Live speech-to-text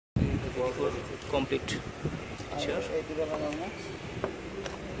Vd4 complete picture.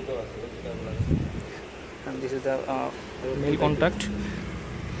 And this is the male contact.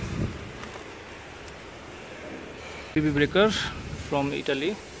 PB breaker from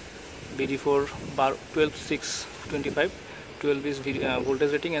Italy, Vd4 bar 12.625, 12 is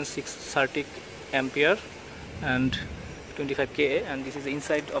voltage rating and 630 ampere and 25 kA. And this is the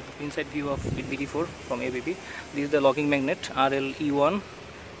inside view of Vd4 from ABB. This is the locking magnet RLE1.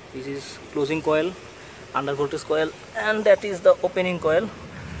 This is closing coil, under voltage coil, and that is the opening coil.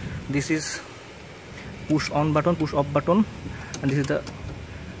 This is push on button, push off button, and this is the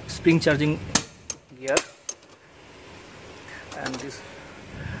spring charging gear. And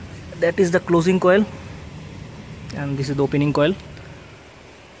that is the closing coil, and this is the opening coil.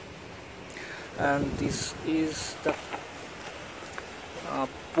 And this is the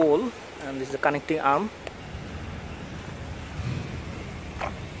pole, and this is the connecting arm.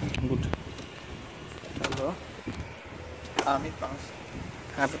 Good. Army pumps.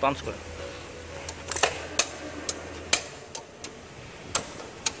 Happy pumps করে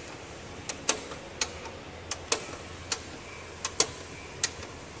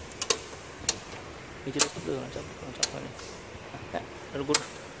নিচে তো চাপ হয়নি। হ্যাঁ, good.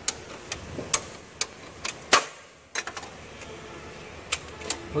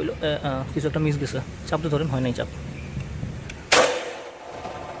 হইল, কিছু একটা miss গেছে, চাপতে ধরেন, হয় নাই চাপ।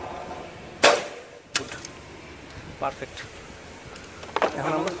 Good, perfect.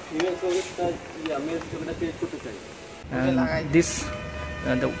 এখন আমরা this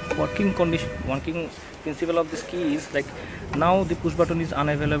the working principle of this key is like, now the push button is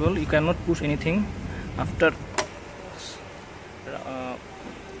unavailable, you cannot push anything after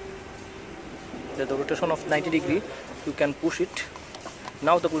the rotation of 90 degree. You can push it.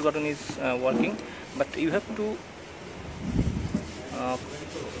 Now the push button is working, but you have to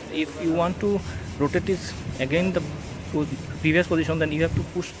if you want to rotate it again the previous position, then you have to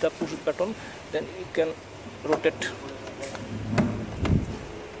push the push button, then you can rotate.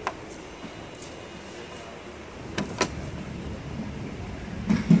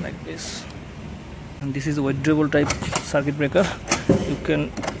 Like this. And this is a withdrawable type circuit breaker. You can,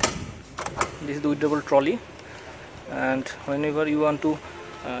 this is the withdrawable trolley, and whenever you want to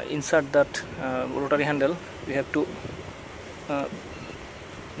insert that rotary handle, you have to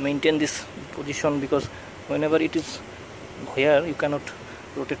maintain this position, because whenever it is here you cannot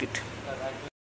rotate it.